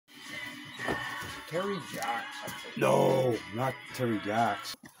Terry Jacks. No, not Terry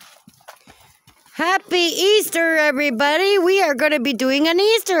Jacks. Happy Easter, everybody. We are going to be doing an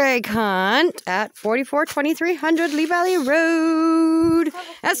Easter egg hunt at 44-2300 Lee Valley Road,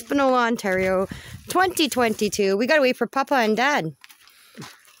 Espanola, Ontario, 2022. We got to wait for Papa and Dad.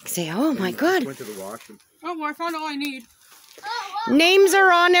 Say, oh my God. Went to the washroom. Oh, I found all I need. Names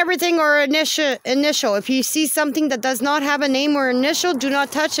are on everything or initial. If you see something that does not have a name or initial, do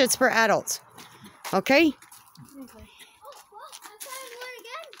not touch it. It's for adults. Okay?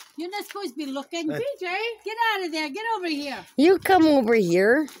 You're not supposed to be looking. BJ, get out of there. Get over here. You come over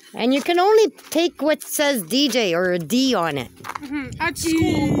here, and you can only take what says DJ or a D on it. At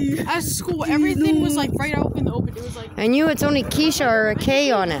school, everything was like right out in the open. It was like. And you, it's only Keisha or a K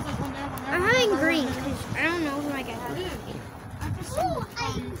on it. I'm having green because I don't know if I can have it.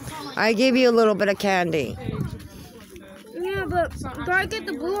 I gave you a little bit of candy. Yeah, but do I get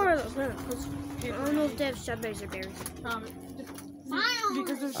the blue or the pink? I don't know if they have strawberries or berries.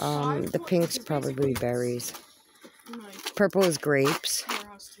 The pink's probably berries. Purple is grapes.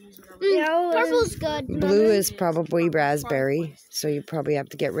 Yeah, purple's good. Blue is probably raspberry. So you probably have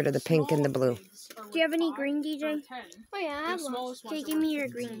to get rid of the pink and the blue. Do you have any green, DJ? Oh yeah, I have one. Okay, give me your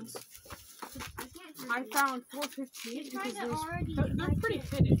greens. I found 415 because they're pretty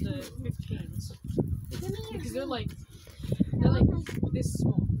fit in the 15s. Because they're like this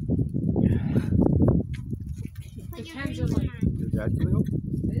small. The 10s are like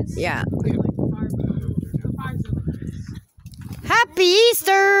this. Yeah. The 5s are like this. Happy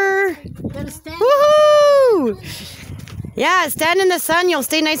Easter! Woohoo! Yeah, stand in the sun. You'll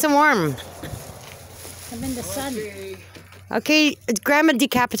stay nice and warm. I'm in the sun. Okay, Grandma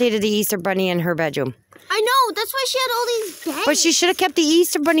decapitated the Easter bunny in her bedroom. I know, that's why she had all these bags. But she should have kept the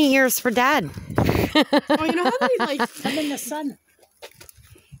Easter bunny ears for Dad. Oh, you know how they like... I'm in the sun.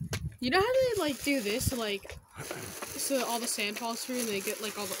 You know how they like do this, like... So all the sand falls through and they get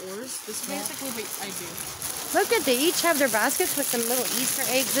like all the ores? This is basically what I do. Look at, they each have their baskets with some little Easter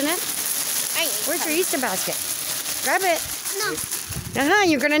eggs in it. Where's your Easter basket? Grab it. No. Uh-huh,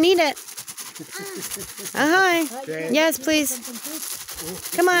 you're gonna need it. Uh-huh. Yes, please.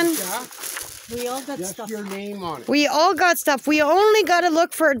 Come on. We all got Just stuff. your name on it. We all got stuff. We only gotta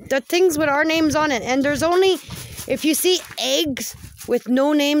look for the things with our names on it. And there's only, if you see eggs with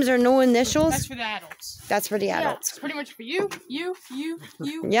no names or no initials, That's for the adults. that's for the adults. It's pretty much for you, Yep.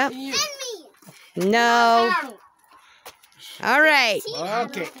 and you. No. Adult. All right.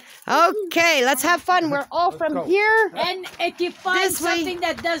 Okay. Okay, let's have fun. We're all from here. And if you find This way, something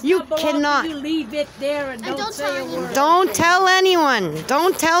that does you not belong cannot. to you, leave it there and don't say a word. Don't tell anyone.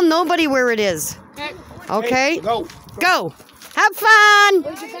 Don't tell nobody where it is. Okay? Go. Go. Have fun.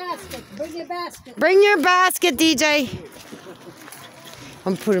 Bring your basket. Bring your basket. Bring your basket, DJ.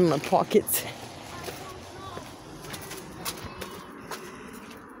 I'm putting it in my pockets.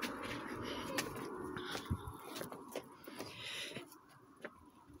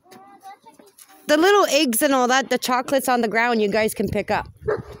 The little eggs and all that, the chocolates on the ground, you guys can pick up.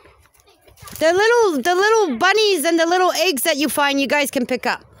 The little bunnies and the little eggs that you find, you guys can pick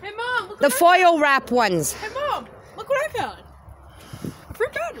up. Hey Mom, look The what foil wrap ones. Hey Mom, look what I found. A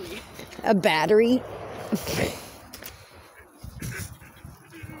fruit battery. A battery.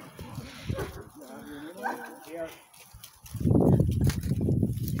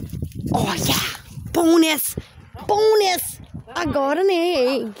 Oh yeah! Bonus! Bonus! I got an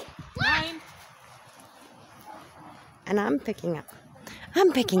egg. Mine. And I'm picking up.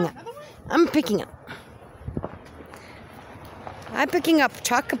 I'm picking up. I'm picking up. I'm picking up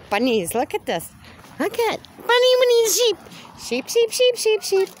chocolate bunnies. Look at this. Look at bunny, bunny, sheep. Sheep, sheep, sheep, sheep,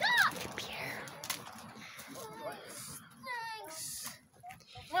 sheep.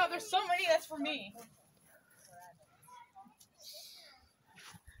 Wow, there's so many. That's for me.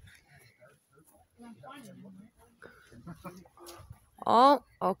 Oh,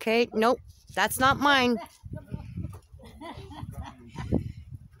 okay. Nope. That's not mine.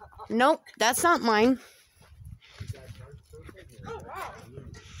 Nope, that's not mine.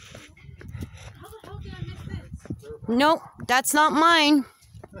 Nope, that's not mine.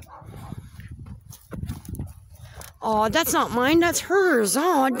 Oh, that's not mine. That's hers.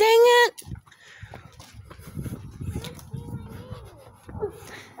 Oh, dang it.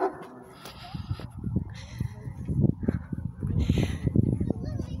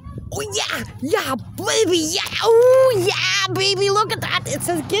 Oh, yeah. Yeah, baby. Yeah. Oh, yeah, baby. Look at that. It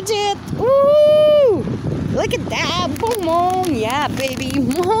says Gidget. Ooh. Look at that. Boom, boom. Yeah, baby.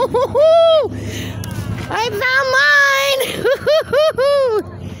 I found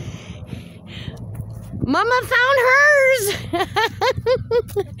mine. Mama found hers.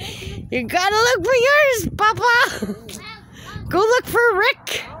 You gotta look for yours, Papa. Go look for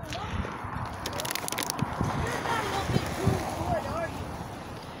Rick.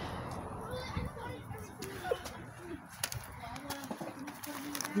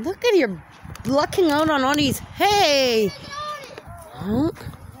 Look at your lucking out on all these. Hey. Huh?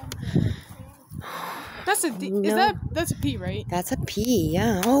 That's a D. No. That's a P, right? That's a P,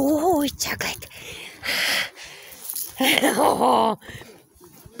 yeah. Oh, chocolate. Oh.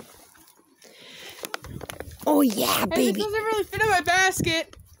 Oh, yeah, Hey, this baby. doesn't really fit in my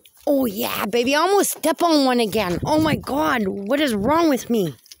basket. Oh, yeah, baby. I almost stepped on one again. Oh, my God. What is wrong with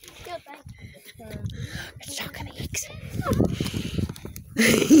me? Chocolate eggs.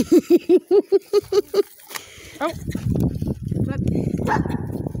 Oh.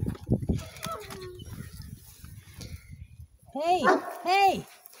 Hey, hey.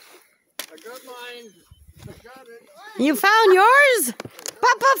 You found yours?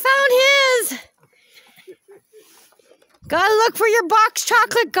 Papa found his. Gotta look for your box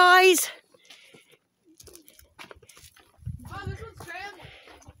chocolate, guys. Oh, this one's family.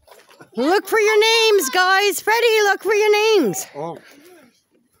 Look for your names, guys. Freddie, look for your names. Oh.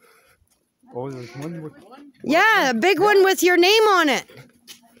 Oh, there's one with... Yeah, a big one with your name on it.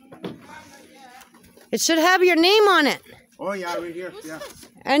 It should have your name on it. Oh, yeah, right here. Yeah.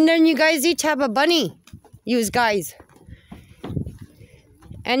 And then you guys each have a bunny. You guys.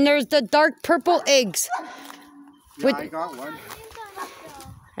 And there's the dark purple eggs. Yeah, With- I got one.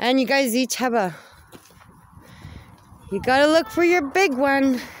 And you guys each have a... You gotta look for your big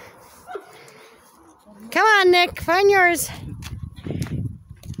one. Come on, Nick. Find yours.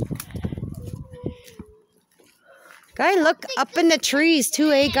 Guys, look up in the trees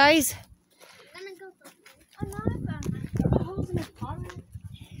too, eh, guys?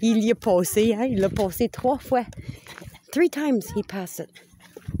 Il y a passé, hein? Il l'a passé 3 fois. 3 times he passed it.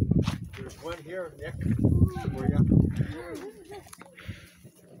 There's one here, Nick. For you.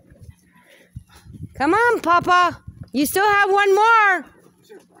 Come on, Papa. You still have one more.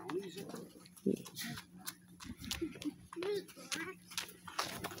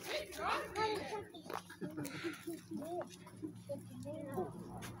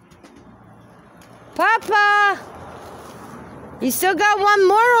 Papa. You still got one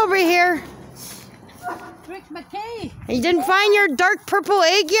more over here. Rick McKay. You didn't find your dark purple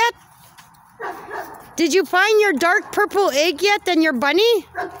egg yet? Did you find your dark purple egg yet and your bunny?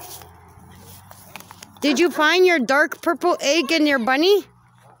 Did you find your dark purple egg and your bunny?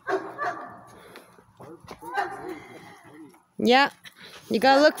 Yeah. You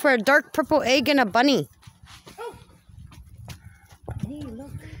gotta look for a dark purple egg and a bunny.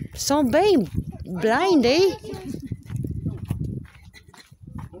 So babe, blind, eh?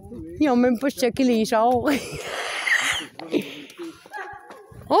 Ils ont même pas checké les chars.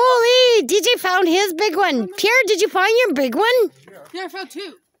 Holy, DJ found his big one. Pierre, did you find your big one? Yeah, I found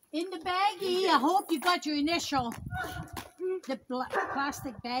 2. In the baggie. I hope you got your initial. The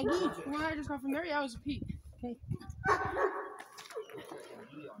plastic baggie. The one I just got from there, yeah, it was a P. Okay.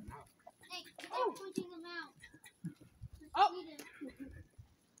 Oh. Pointing them out. Oh.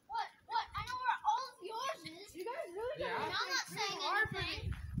 What? I know where all of yours is. You guys really don't. I'm not saying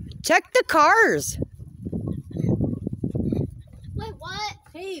anything. Check the cars. Wait, what?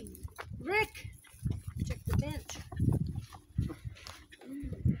 Hey, Rick. Check the bench.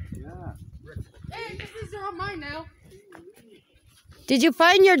 Yeah. Hey, this is all mine now. Did you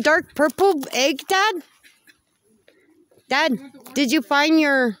find your dark purple egg, Dad? Dad, did you find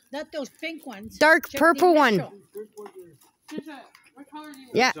your Not those pink ones. dark Check the purple one? initial. What color do you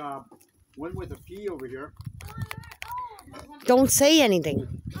want? Yeah. There's, one with a P over here. Don't say anything.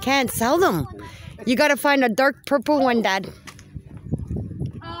 Can't sell them. You gotta find a dark purple one, Dad.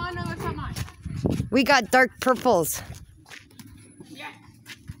 Oh, no, it's not mine. We got dark purples. Yeah.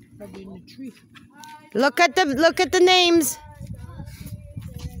 Probably in the tree. Look at the names.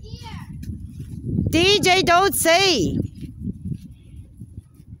 DJ, don't say.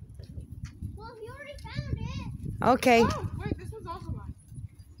 Well, he already found it. Okay. Oh, wait, this one's also mine.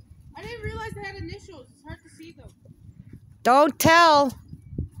 I didn't realize they had initials. It's hard to see them. Don't tell.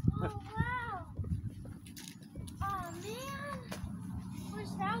 Oh, wow. Oh, man.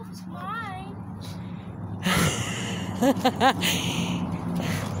 Wish that was mine.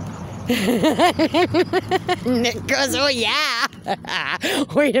 Nick goes, oh yeah.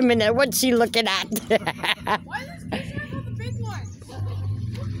 Wait a minute, what's she looking at? Why does Kisha have the big one?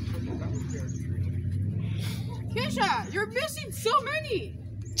 Kisha, you're missing so many.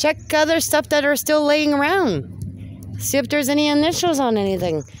 Check other stuff that are still laying around. See if there's any initials on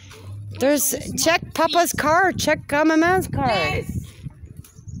anything. There's check Papa's car. Check Mama's car. Yes.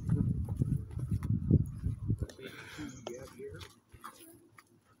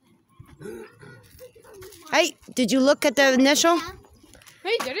 Hey, did you look at the initial?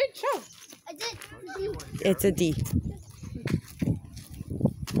 Hey, did it show? I did. It's a D.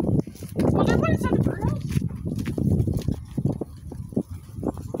 Oh, they're putting something for us.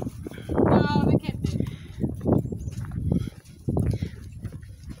 No, they can't be.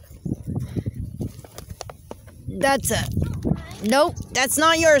 That's it. Nope, that's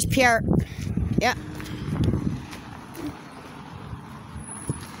not yours, Pierre. Yeah.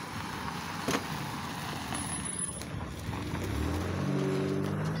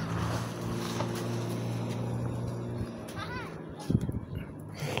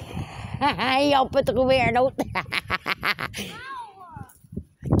 I'll put the weird note.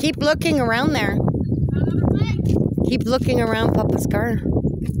 Keep looking around there. Keep looking around Papa's car.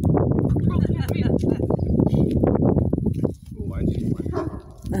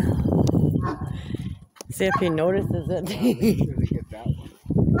 See if he notices it. Get that one.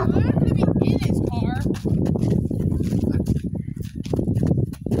 I'm gonna be in his car.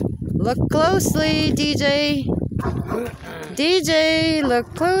 Look closely, DJ. DJ,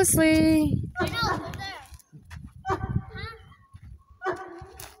 look closely. I know, over there.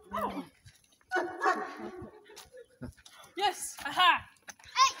 Yes. Aha.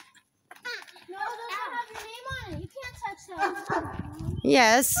 No, it doesn't have your name on it. You can't touch that.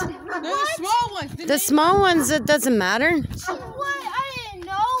 Yes. They're the small ones. The small ones, it doesn't matter. What? I didn't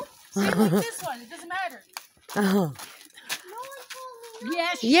know. Same like this one. It doesn't matter. Oh. No one told me.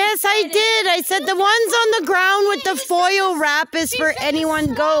 Yes. Yes, I did. I said the ones on the ground with the foil wrap is for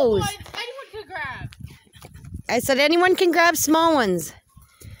anyone goes. Anyone can grab. I said anyone can grab small ones. This one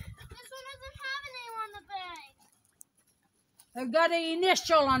doesn't have a name on the bag. I've got an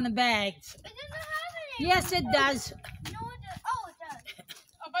initial on the bags. It doesn't have a name. Yes, it does. No, it does. Oh, it does.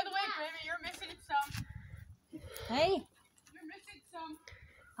 Oh, by the way, Brandon, you're missing some. Hey, You're missing some.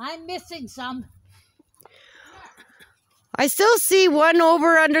 I'm missing some. I still see one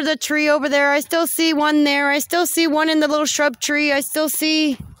over under the tree over there. I still see one there. I still see one in the little shrub tree. I still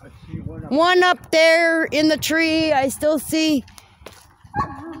see I see one up. one up there in the tree. I still see.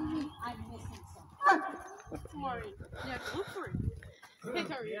 I'm missing some. Don't worry. Yeah, look for it. Hey,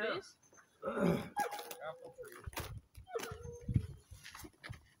 Terry, it is.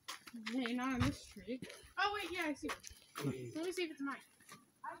 Hey, not on this tree. Oh, wait, yeah, I see it. Let me see if it's mine.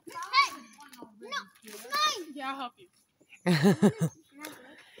 Hey! No, it's mine. Yeah, I'll help you.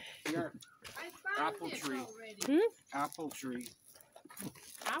 Here, I found Apple this tree. already. apple tree.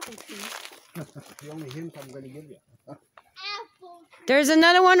 Apple tree. The only hint I'm going to give you. Apple. There's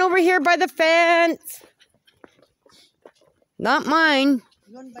another one over here by the fence. Not mine.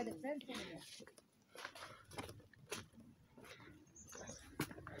 One by the fence over there.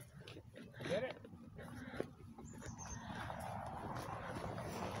 Get it?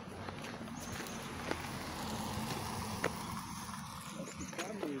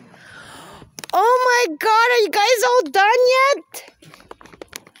 Oh my God, are you guys all done yet?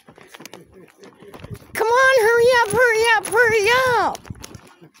 Come on, hurry up, hurry up, hurry up.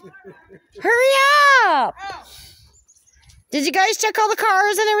 Hurry up. Did you guys check all the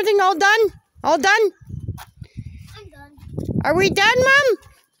cars and everything? All done? All done? I'm done. Are we done, Mom?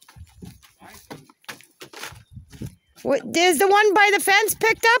 What, is the one by the fence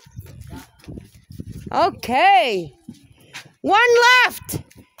picked up? Okay. One left.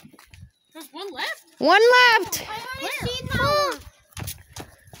 There's one left? One left. I already seen that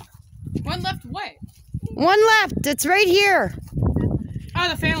one. One left what? One left. It's right here. Oh,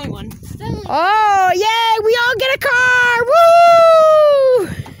 the family one. Oh, yay! We all get a car! Woo!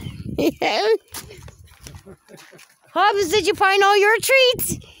 Yeah. Hobbs, did you find all your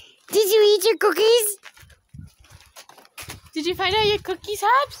treats? Did you eat your cookies? Did you find out your cookies,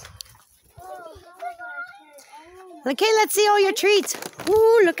 Hobbs? Okay, let's see all your treats.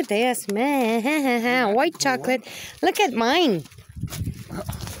 Ooh, look at this, man. White chocolate. Look at mine.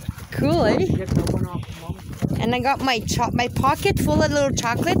 Cool, eh? Get that one off, Mom. And I got my pocket full of little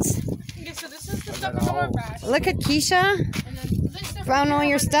chocolates. Okay, so this is the stuff in our bag. Look at Keisha. And then this stuff. Found all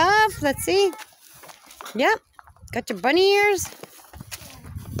your stuff. Let's see. Yep. Got your bunny ears.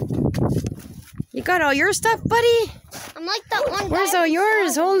 You got all your stuff, buddy? I'm like that one. Where's all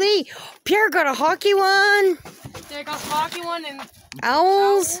yours? Holy. Pierre got a hockey one. Yeah, I got the hockey one and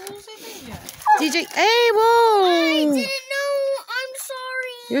Owls. I think, yeah. DJ. Hey, whoa. I didn't know. I'm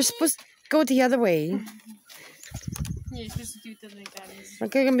sorry. You're supposed to go the other way. Yeah, you're supposed to do it like that. Look,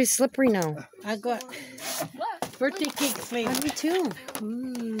 it's going to be slippery now. I got What? birthday cake flavor. Me too.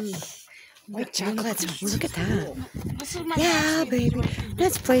 White chocolates. Look at that. This is my Yeah, last baby.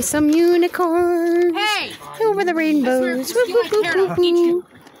 Let's play some unicorns. Hey! Over the rainbows. Just get my carrot, I'll eat you.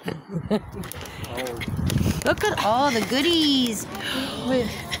 Look at all the goodies.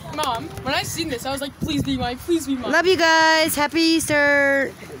 Mom, when I seen this, I was like, please be mine, please be mine. Love you guys. Happy Easter.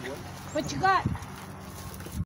 What you got?